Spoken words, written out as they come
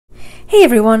Hey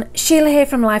everyone, Sheila here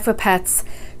from Life with Pets.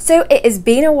 So it has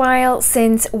been a while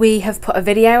since we have put a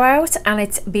video out, and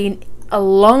it's been a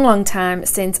long time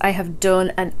since I have done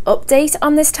an update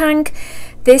on this tank.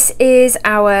 This is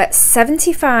our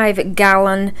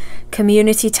 75-gallon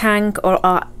community tank, or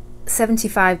our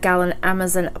 75-gallon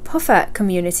Amazon puffer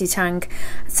community tank.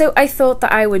 So I thought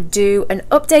that I would do an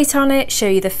update on it, show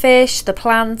you the fish, the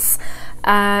plants,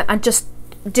 and just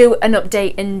do an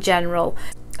update in general.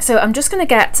 So I'm just going to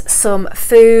get some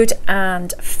food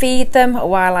and feed them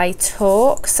while I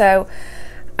talk. So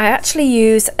I actually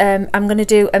use, I'm going to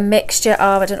do a mixture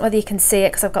of, I don't know whether you can see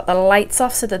it because I've got the lights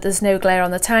off so that there's no glare on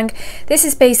the tank. This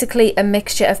is basically a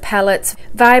mixture of pellets,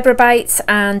 Vibrabites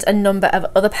and a number of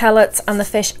other pellets, and the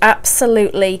fish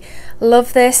absolutely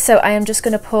love this. So I am just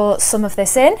going to pour some of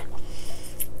this in,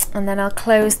 and then I'll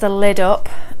close the lid up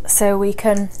so we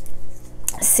can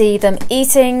see them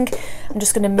eating. I'm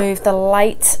just going to move the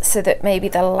light so that maybe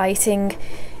the lighting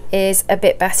is a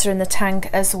bit better in the tank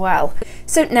as well.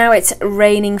 So now it's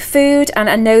raining food, and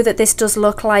I know that this does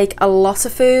look like a lot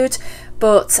of food,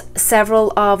 but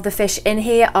several of the fish in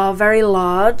here are very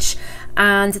large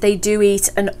and they do eat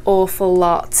an awful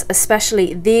lot,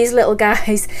 especially these little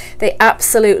guys. They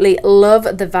absolutely love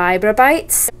the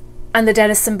Vibrabites. And the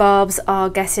denison barbs are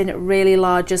getting really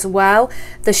large as well.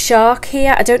 The shark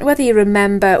here, I don't know whether you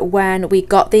remember when we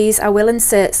got these. I will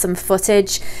insert some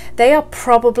footage. They are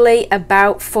probably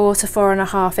about 4 to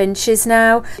 4.5 inches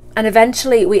now. And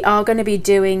eventually we are going to be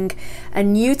doing a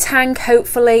new tank,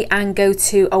 hopefully, and go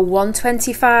to a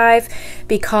 125,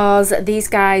 because these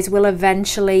guys will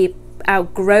eventually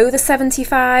outgrow the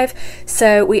 75.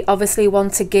 So we obviously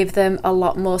want to give them a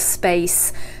lot more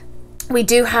space. We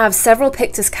do have several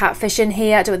Pictus catfish in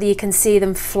here. I don't know whether you can see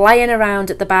them flying around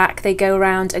at the back. They go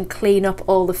around and clean up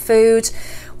all the food.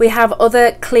 We have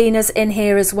other cleaners in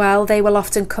here as well. They will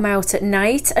often come out at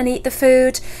night and eat the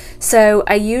food. So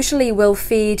I usually will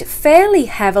feed fairly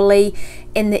heavily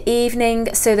in the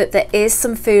evening so that there is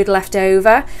some food left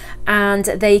over, and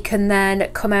they can then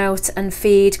come out and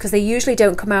feed, because they usually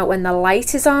don't come out when the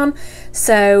light is on,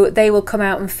 so they will come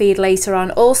out and feed later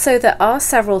on. Also, there are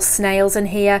several snails in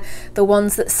here, the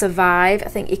ones that survive. I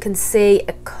think you can see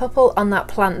a couple on that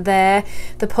plant there.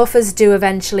 The puffers do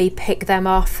eventually pick them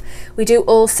off. We do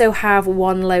also have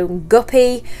one lone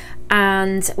guppy,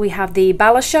 and we have the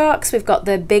bala sharks. We've got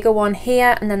the bigger one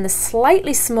here, and then the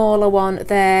slightly smaller one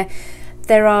there.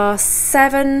 There are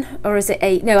 7, or is it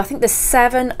 8? No, I think there's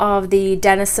 7 of the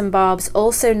denison barbs,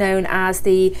 also known as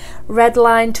the red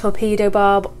line torpedo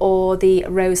barb or the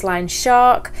rose line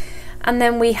shark. And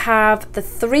then we have the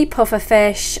 3 puffer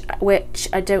fish, which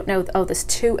I don't know. Oh, there's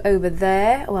 2 over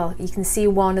there. Well, you can see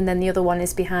one, and then the other one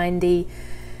is behind the,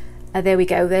 there we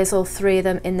go. There's all 3 of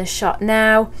them in the shot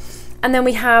now. And then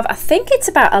we have, I think it's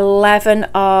about 11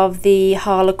 of the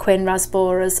Harlequin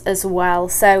rasboras as well.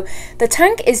 So the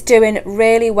tank is doing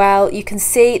really well. You can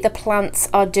see the plants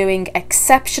are doing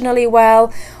exceptionally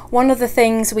well. One of the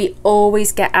things we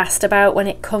always get asked about when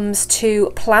it comes to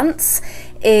plants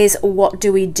is what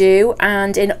do we do?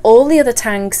 And in all the other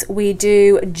tanks we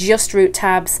do just root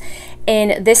tabs.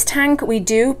 In this tank we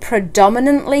do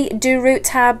predominantly do root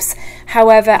tabs.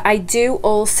 However, I do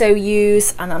also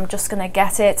use, and I'm just going to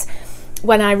get it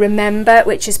when I remember,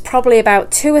 which is probably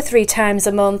about 2 or 3 times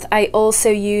a month, I also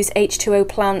use H2O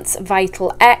Plants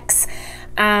Vital X,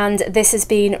 and this has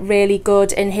been really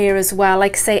good in here as well.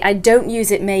 Like I say, I don't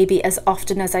use it maybe as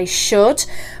often as I should,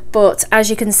 but as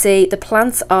you can see, the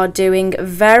plants are doing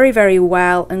very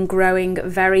well and growing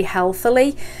very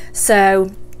healthily. So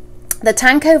the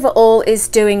tank overall is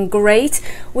doing great.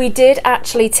 We did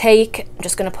actually take, I'm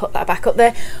just going to put that back up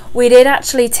there, we did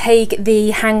actually take the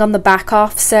hang on the back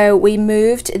off. So we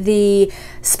moved the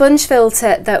sponge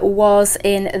filter that was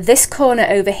in this corner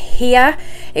over here.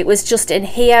 It was just in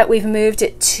here. We've moved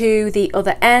it to the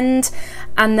other end,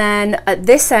 and then at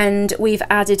this end we've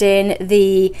added in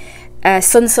the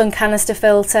sunsun canister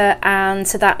filter, and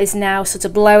so that is now sort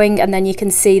of blowing, and then you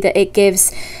can see that it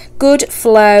gives good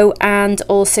flow and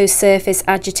also surface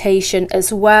agitation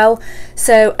as well.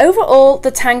 So overall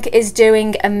the tank is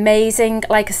doing amazing.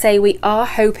 Like I say, we are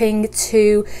hoping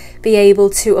to be able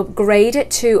to upgrade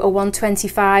it to a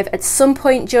 125 at some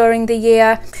point during the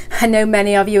year. I know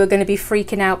many of you are going to be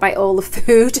freaking out by all the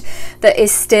food that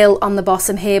is still on the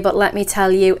bottom here, but let me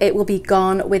tell you, it will be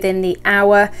gone within the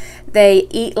hour. They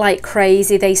eat like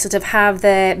crazy. They sort of have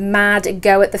their mad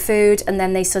go at the food, and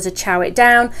then they sort of chow it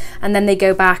down, and then they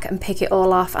go back and pick it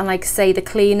all off, and like I say, the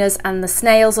cleaners and the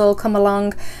snails all come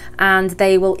along and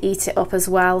they will eat it up as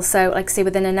well. So like I say,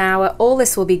 within an hour all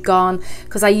this will be gone,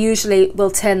 because I usually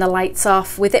will turn the lights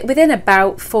off within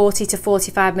about 40 to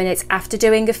 45 minutes after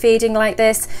doing a feeding like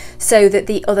this, so that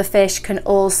the other fish can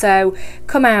also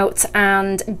come out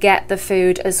and get the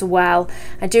food as well.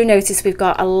 I do notice we've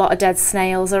got a lot of dead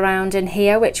snails around in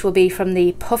here, which will be from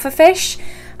the puffer fish,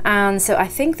 and so I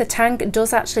think the tank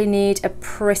does actually need a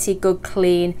pretty good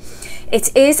clean.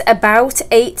 It is about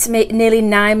 8, nearly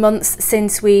 9 months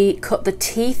since we cut the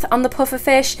teeth on the puffer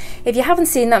fish. If you haven't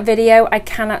seen that video, I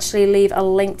can actually leave a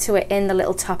link to it in the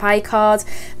little top iCard.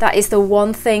 That is the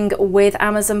one thing with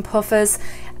Amazon puffers.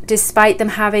 Despite them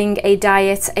having a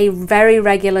very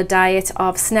regular diet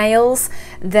of snails,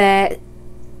 their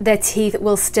teeth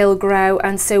will still grow,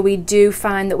 and so we do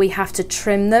find that we have to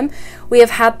trim them. We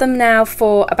have had them now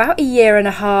for about 1.5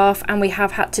 years, and we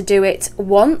have had to do it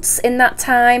once in that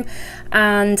time,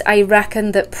 and I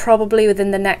reckon that probably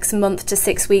within the next month to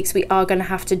 6 weeks we are going to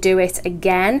have to do it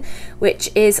again, which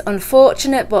is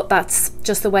unfortunate, but that's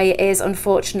just the way it is,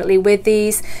 unfortunately, with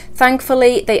these.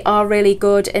 Thankfully they are really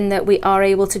good in that we are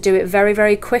able to do it very,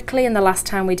 very quickly, and the last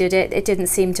time we did it, it didn't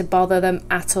seem to bother them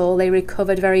at all. They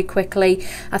recovered very quickly.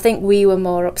 I think we were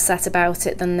more upset about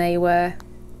it than they were.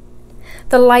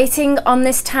 The lighting on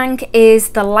this tank is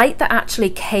the light that actually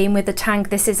came with the tank.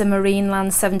 This is a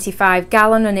Marineland 75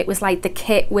 gallon, and it was like the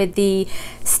kit with the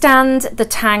stand, the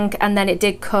tank, and then it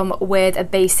did come with a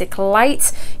basic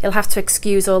light. You'll have to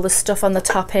excuse all the stuff on the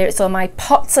top here. It's all my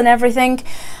pots and everything.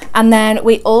 And then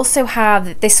we also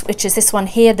have this, which is this one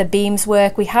here, the beams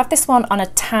work. We have this one on a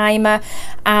timer,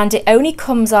 and it only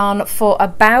comes on for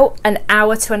about an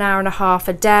hour to an hour and a half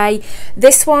a day.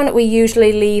 This one we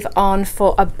usually leave on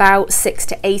for about 6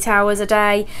 to 8 hours a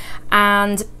day,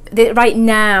 and right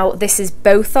now this is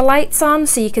both the lights on,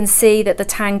 so you can see that the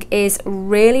tank is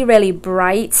really, really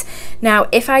bright. Now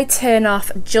if I turn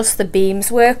off just the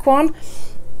beams work one,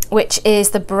 which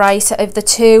is the brighter of the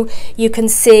two, you can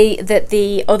see that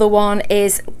the other one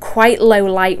is quite low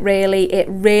light. Really, it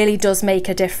really does make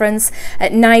a difference.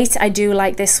 At night I do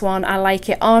like this one. I like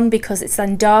it on because it's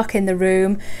then dark in the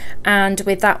room, and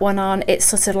with that one on it's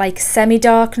sort of like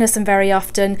semi-darkness, and very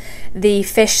often the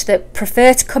fish that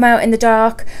prefer to come out in the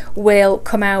dark will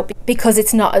come out because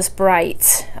it's not as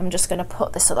bright. I'm just going to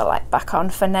put this other light back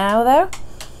on for now though.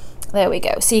 There we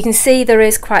go. So you can see there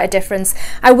is quite a difference.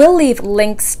 I will leave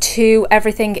links to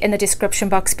everything in the description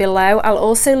box below. I'll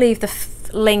also leave the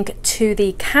link to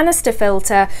the canister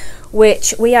filter,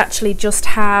 which we actually just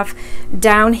have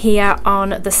down here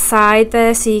on the side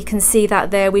there. So you can see that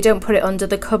there. We don't put it under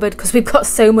the cupboard because we've got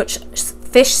so much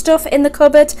fish stuff in the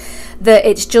cupboard that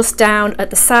it's just down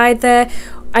at the side there.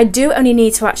 I do only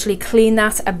need to actually clean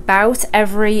that about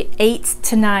every 8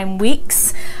 to 9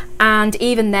 weeks. And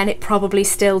even then it probably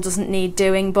still doesn't need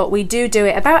doing, but we do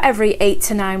it about every 8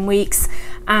 to 9 weeks,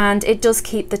 and it does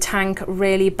keep the tank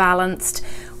really balanced.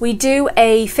 We do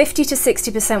a 50 to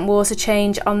 60% water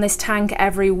change on this tank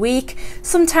every week.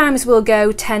 Sometimes we'll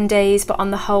go 10 days, but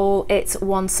on the whole it's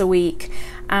once a week,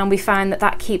 and we find that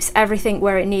that keeps everything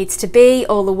where it needs to be.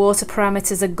 All the water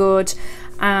parameters are good,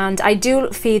 and I do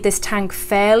feed this tank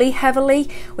fairly heavily,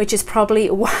 which is probably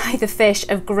why the fish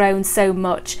have grown so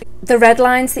much. The red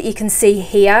lines that you can see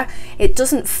here, it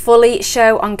doesn't fully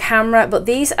show on camera, but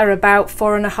these are about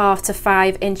 4.5 to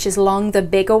 5 inches long, the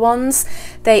bigger ones.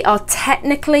 They are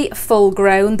technically full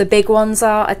grown. The big ones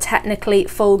are technically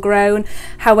full grown.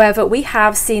 However, we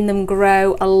have seen them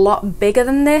grow a lot bigger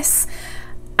than this.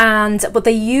 But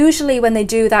they usually, when they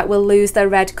do that, will lose their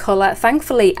red colour.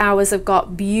 Thankfully ours have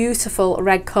got beautiful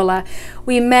red colour.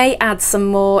 We may add some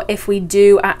more if we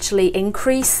do actually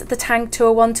increase the tank to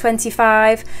a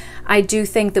 125. I do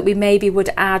think that we maybe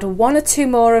would add 1 or 2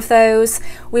 more of those.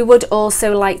 We would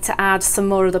also like to add some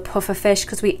more of the puffer fish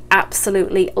because we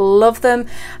absolutely love them,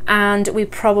 and we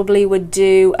probably would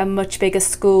do a much bigger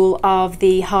school of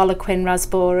the Harlequin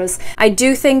rasboras. I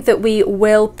do think that we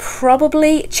will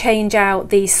probably change out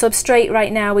the substrate.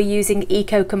 Right now we're using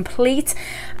Eco Complete,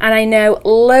 and I know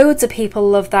loads of people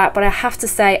love that, but I have to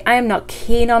say I am not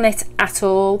keen on it at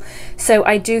all. So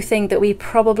I do think that we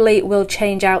probably will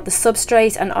change out the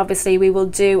substrate, and obviously we will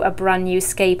do a brand new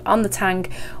scape on the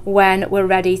tank when we're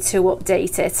ready to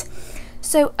update it.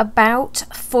 So about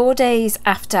 4 days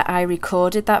after I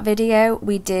recorded that video,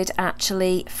 we did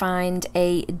actually find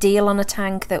a deal on a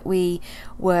tank that we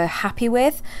were happy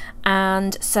with.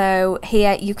 And so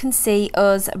here you can see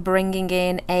us bringing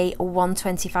in a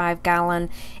 125 gallon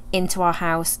into our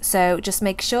house. So just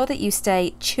make sure that you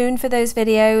stay tuned for those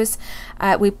videos.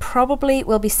 We probably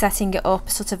will be setting it up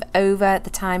sort of over the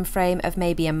time frame of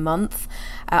maybe a month.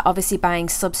 Obviously buying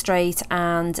substrate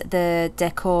and the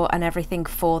decor and everything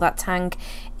for that tank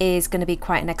is going to be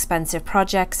quite an expensive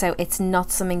project, so it's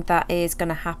not something that is going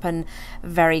to happen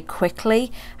very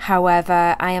quickly.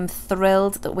 However, I am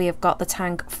thrilled that we have got the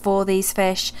tank for these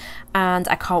fish and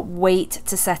I can't wait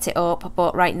to set it up.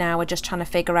 But right now we're just trying to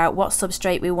figure out what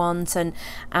substrate we want and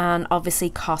obviously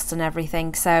cost and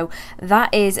everything. So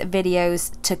that is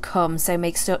videos to come, so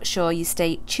make sure you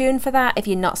stay tuned for that. If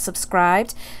you're not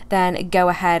subscribed, then go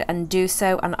ahead and do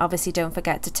so, and obviously don't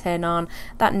forget to turn on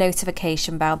that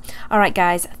notification bell. Alright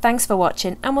guys, thanks for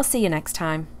watching and we'll see you next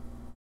time.